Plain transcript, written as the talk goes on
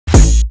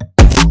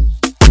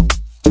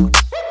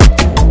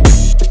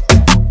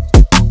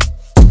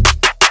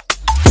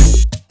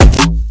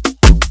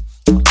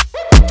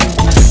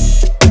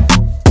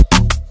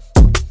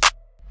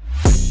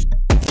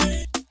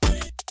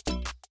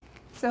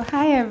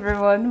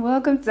everyone,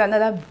 welcome to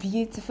another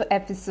beautiful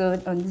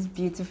episode on this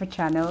beautiful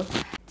channel.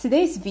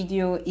 Today's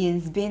video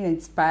is being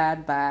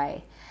inspired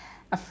by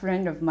a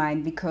friend of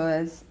mine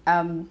because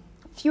a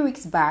few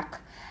weeks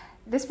back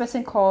this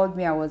person called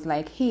me. I was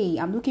like, hey,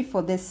 I'm looking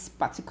for this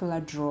particular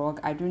drug.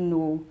 I don't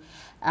know,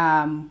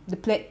 the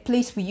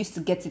place we used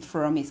to get it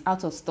from is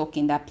out of stock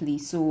in that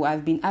place, so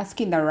I've been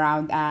asking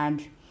around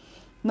and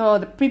no,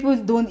 the people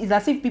don't. It's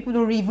as if people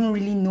don't even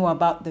really know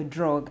about the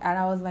drug. And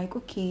I was like,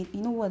 okay,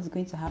 you know what's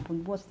going to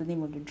happen? What's the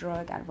name of the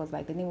drug? And I was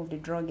like, the name of the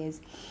drug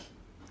is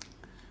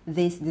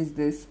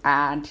this,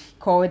 and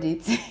called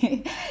it.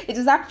 It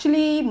was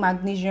actually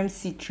magnesium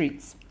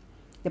citrate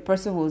the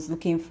person was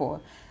looking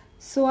for.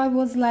 So I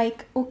was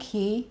like,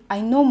 okay, I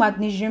know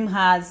magnesium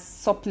has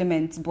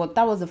supplements, but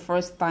that was the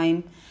first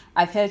time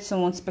I've heard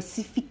someone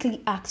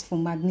specifically ask for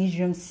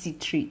magnesium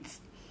citrate.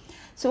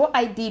 So what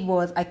I did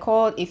was I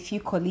called a few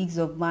colleagues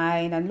of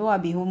mine, and lo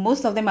and behold,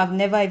 most of them have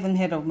never even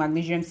heard of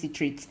magnesium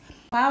citrate.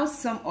 While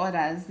some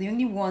others, the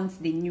only ones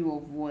they knew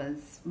of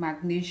was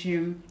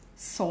magnesium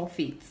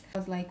sulfate. I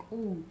was like,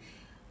 oh,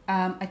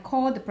 I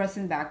called the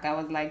person back. I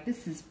was like,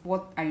 this is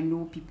what I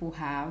know people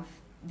have.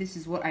 This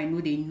is what I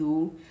know they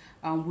know.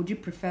 Would you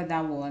prefer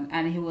that one?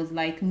 And he was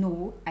like,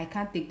 no, I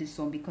can't take this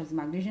one because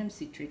magnesium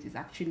citrate is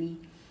actually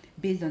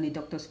based on a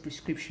doctor's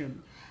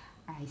prescription.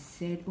 I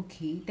said,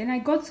 okay. Then I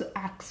got to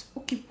ask,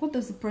 okay, what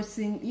does the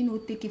person,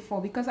 take it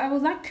for? Because I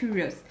was that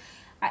curious.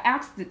 I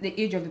asked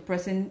the age of the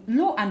person.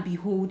 Lo and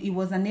behold, it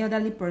was an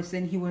elderly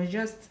person. He was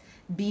just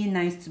being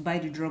nice to buy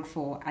the drug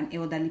for an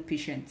elderly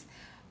patient.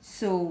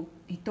 So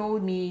he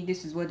told me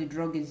this is what the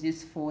drug is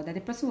used for, that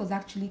the person was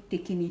actually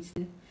taking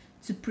it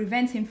to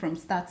prevent him from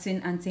starting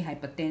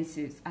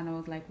antihypertensives. And I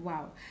was like,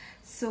 wow.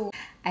 So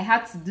I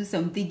had to do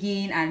some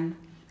digging and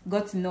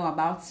got to know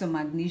about some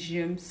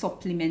magnesium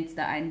supplements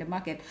that are in the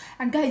market.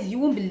 And guys, you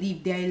won't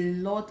believe there are a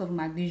lot of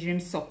magnesium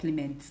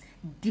supplements,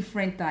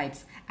 different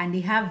types, and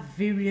they have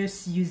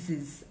various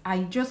uses.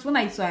 When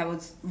I saw, I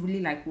was really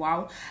like,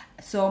 wow.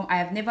 Some I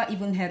have never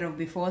even heard of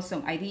before,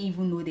 some I didn't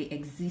even know they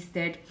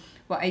existed,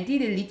 but I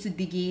did a little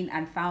digging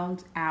and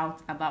found out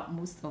about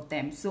most of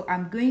them. So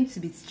I'm going to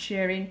be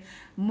sharing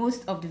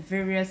most of the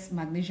various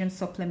magnesium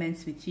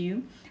supplements with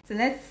you. So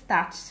let's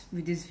start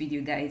with this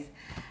video, guys.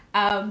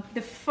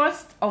 The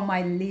first on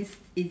my list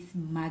is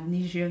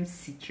magnesium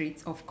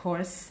citrate, of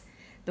course,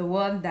 the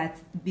one that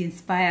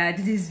inspired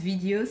this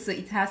video, so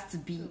it has to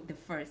be the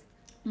first.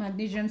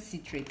 Magnesium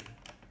citrate.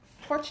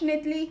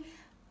 Fortunately,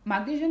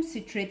 magnesium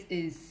citrate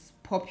is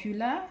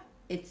popular.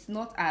 It's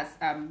not as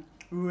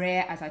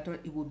rare as I thought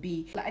it would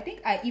be. I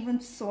think I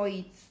even saw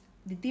it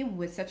the day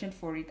we were searching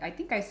for it. I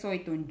think I saw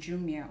it on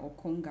Jumia or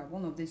Konga,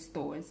 one of these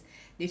stores.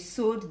 They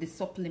sold the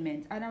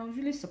supplement and I was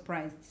really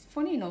surprised.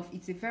 Funny enough,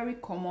 it's a very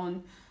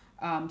common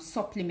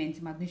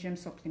supplement, magnesium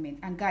supplement.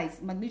 And guys,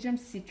 magnesium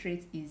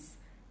citrate is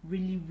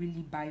really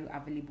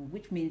bioavailable,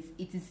 which means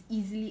it is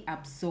easily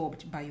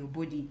absorbed by your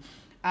body.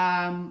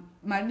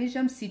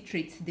 Magnesium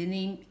citrate, the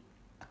name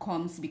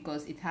comes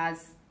because it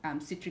has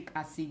citric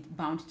acid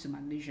bound to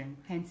magnesium,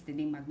 hence the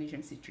name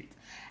magnesium citrate.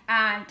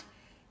 And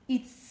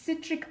it's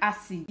citric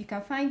acid. You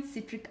can find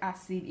citric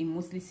acid in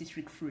mostly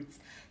citric fruits.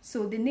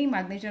 So the name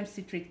magnesium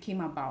citrate came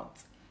about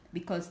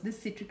because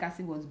this citric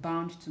acid was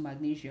bound to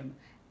magnesium.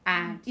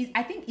 And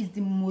I think it's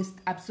the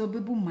most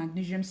absorbable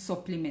magnesium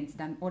supplement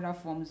than other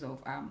forms of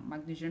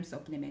magnesium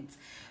supplements.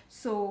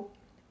 So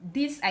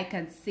this, I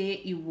can say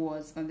it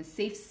was on the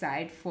safe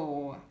side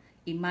for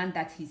a man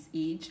that his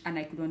age, and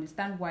I could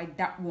understand why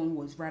that one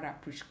was rather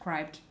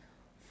prescribed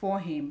for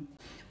him.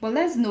 But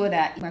let's know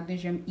that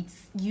magnesium,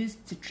 it's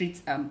used to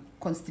treat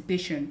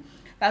constipation.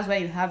 That's why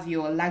you have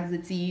your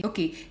laxative.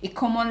 Okay, a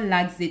common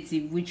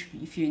laxative, which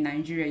if you're in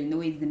Nigeria, you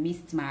know, is the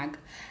mist mag,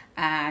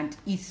 and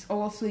it's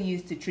also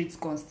used to treat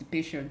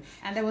constipation.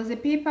 And there was a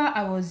paper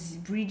I was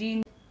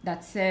reading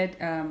that said,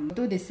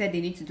 although they said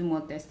they need to do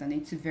more tests on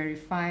it to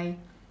verify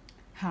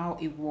how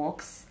it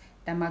works,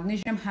 that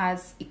magnesium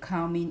has a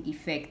calming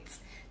effect.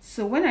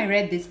 So when I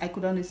read this, I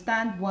could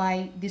understand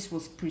why this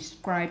was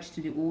prescribed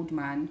to the old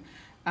man.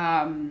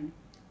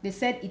 They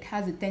said it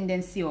has a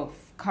tendency of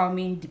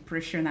calming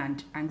depression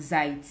and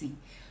anxiety.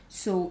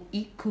 So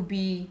it could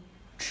be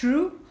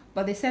true,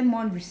 but they said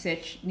more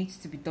research needs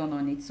to be done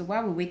on it. So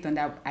while we wait on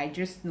that, I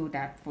just know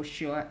that for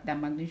sure that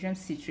magnesium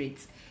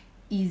citrate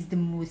is the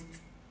most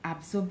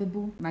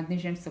absorbable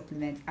magnesium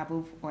supplement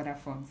above other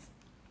forms.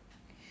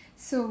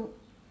 So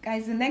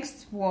guys, the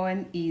next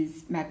one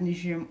is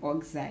magnesium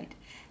oxide.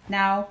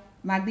 Now,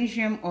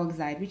 magnesium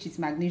oxide, which is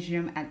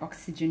magnesium and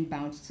oxygen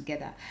bound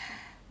together.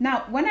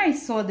 Now, when I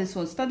saw this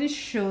one, studies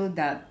showed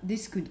that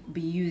this could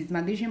be used,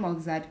 magnesium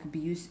oxide could be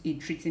used in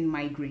treating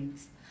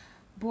migraines.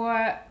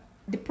 But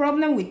the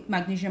problem with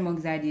magnesium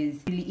oxide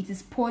is really it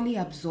is poorly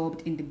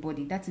absorbed in the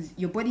body. That is,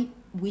 your body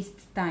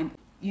wastes time,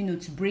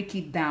 to break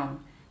it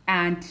down,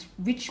 and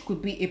which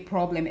could be a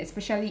problem,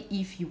 especially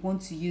if you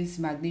want to use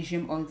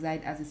magnesium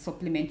oxide as a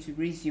supplement to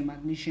raise your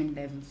magnesium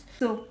levels.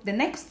 So the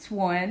next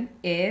one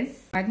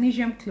is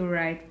magnesium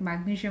chloride.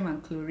 Magnesium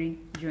and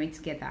chlorine joined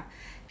together.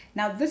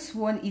 Now this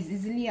one is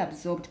easily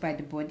absorbed by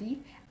the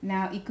body.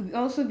 Now it could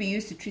also be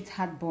used to treat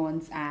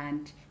heartburns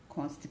and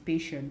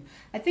constipation.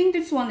 I think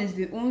this one is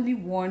the only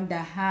one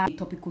that has a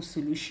topical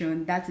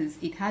solution. That is,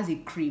 it has a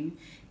cream.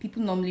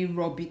 People normally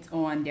rub it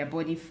on their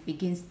body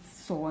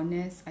against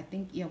soreness. I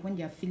think, yeah, when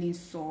they are feeling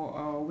sore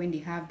or when they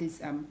have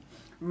this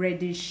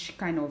reddish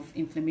kind of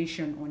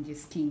inflammation on their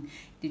skin,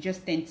 they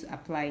just tend to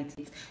apply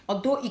it.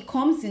 Although it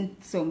comes in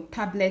some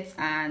tablets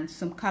and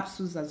some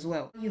capsules as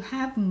well. You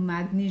have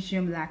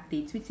magnesium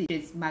lactate, which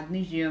is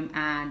magnesium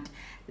and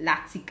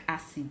lactic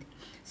acid.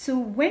 So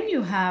when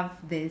you have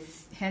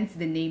this, hence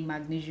the name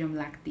magnesium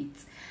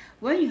lactate,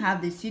 when you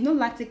have this, you know,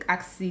 lactic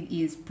acid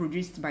is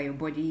produced by your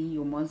body,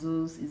 your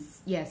muscles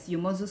your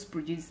muscles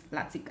produce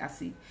lactic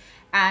acid,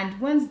 and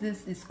once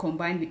this is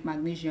combined with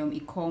magnesium,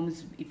 it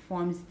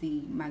forms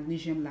the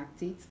magnesium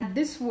lactate.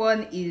 This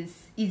one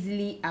is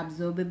easily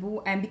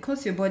absorbable, and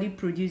because your body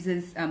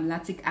produces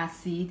lactic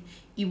acid,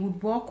 it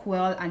would work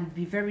well and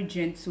be very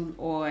gentle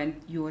on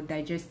your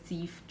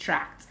digestive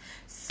tract.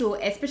 So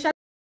especially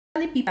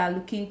people are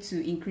looking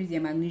to increase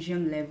their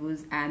magnesium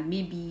levels and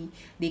maybe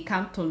they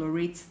can't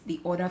tolerate the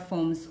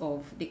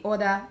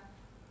other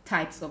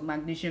types of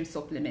magnesium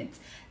supplements,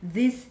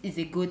 this is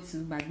a go-to.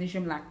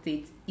 Magnesium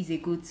lactate is a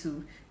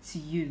go-to to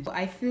use. So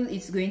I feel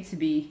it's going to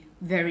be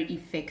very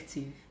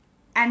effective.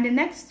 And the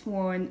next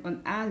one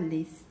on our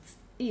list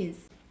is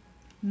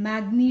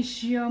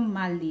magnesium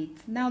malate.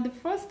 Now the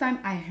first time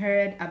I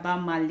heard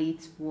about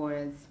malate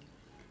was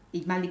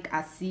malic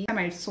acid. The time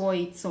I saw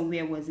it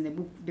somewhere was in a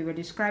book. They were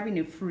describing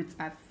a fruit.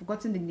 I've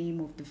forgotten the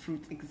name of the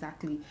fruit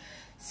exactly.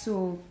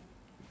 So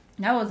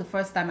that was the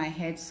first time I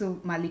heard.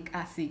 So malic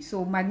acid.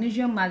 So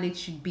magnesium malate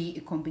should be a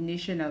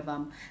combination of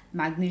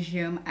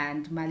magnesium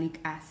and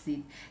malic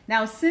acid.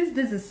 Now, since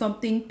this is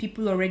something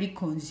people already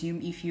consume,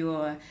 if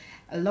you're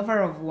a lover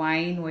of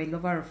wine or a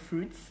lover of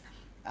fruits,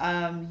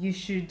 you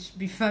should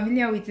be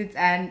familiar with it,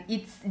 and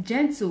it's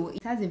gentle.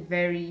 It has a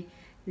very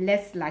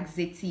less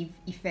laxative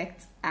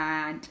effect,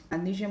 and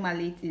magnesium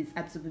malate is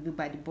absorbable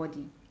by the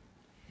body.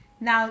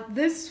 Now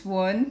this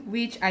one,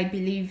 which I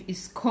believe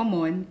is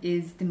common,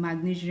 is the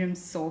magnesium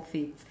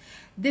sulfate.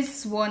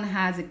 This one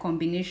has a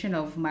combination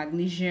of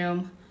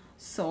magnesium,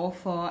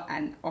 sulfur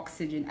and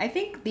oxygen. I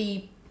think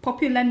the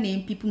popular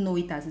name people know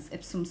it as is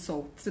Epsom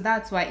salt, so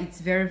that's why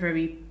it's very,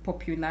 very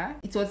popular.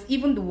 It was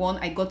even the one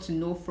I got to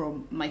know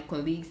from my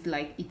colleagues,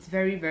 like it's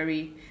very,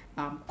 very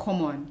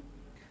common.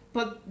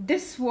 But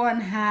this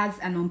one has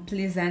an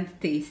unpleasant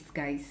taste,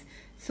 guys.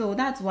 So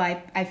that's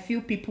why I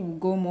feel people will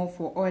go more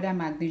for other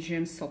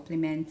magnesium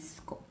supplements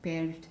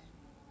compared,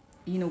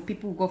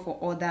 people will go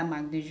for other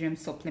magnesium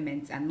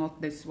supplements and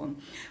not this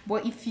one.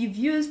 But if you've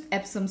used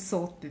Epsom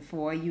salt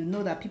before, you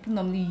know that people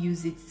normally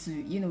use it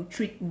to,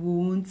 treat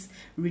wounds,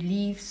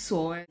 relieve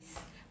sores.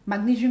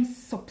 Magnesium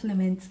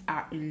supplements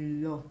are a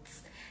lot.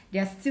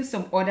 There are still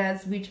some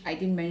others which I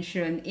didn't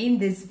mention in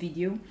this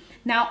video.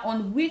 Now,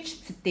 on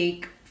which to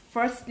take.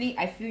 Firstly,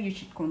 I feel you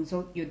should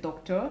consult your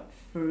doctor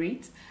for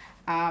it.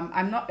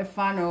 I'm not a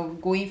fan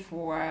of going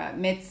for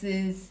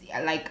medicines,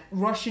 like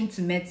rushing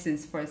to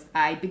medicines first.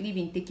 I believe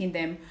in taking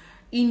them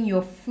in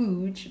your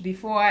food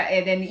before,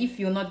 and then if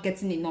you're not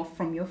getting enough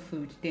from your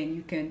food, then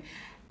you can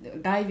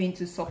dive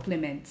into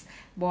supplements.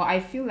 But I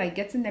feel like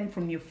getting them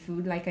from your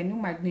food, like I know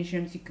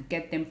magnesiums, you could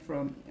get them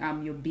from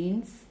your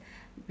beans,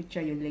 which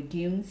are your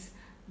legumes,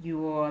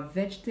 your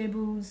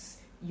vegetables,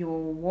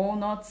 your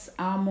walnuts,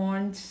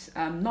 almonds,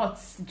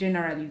 nuts.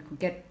 Generally, you could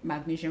get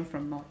magnesium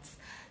from nuts.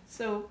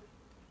 So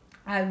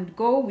I would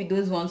go with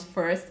those ones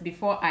first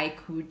before I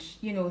could,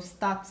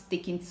 start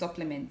taking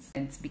supplements,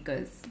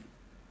 because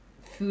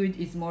food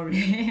is more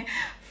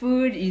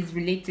food is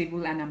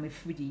relatable and I'm a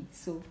foodie.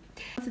 So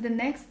to the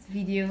next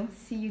video.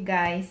 See you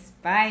guys.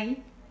 Bye.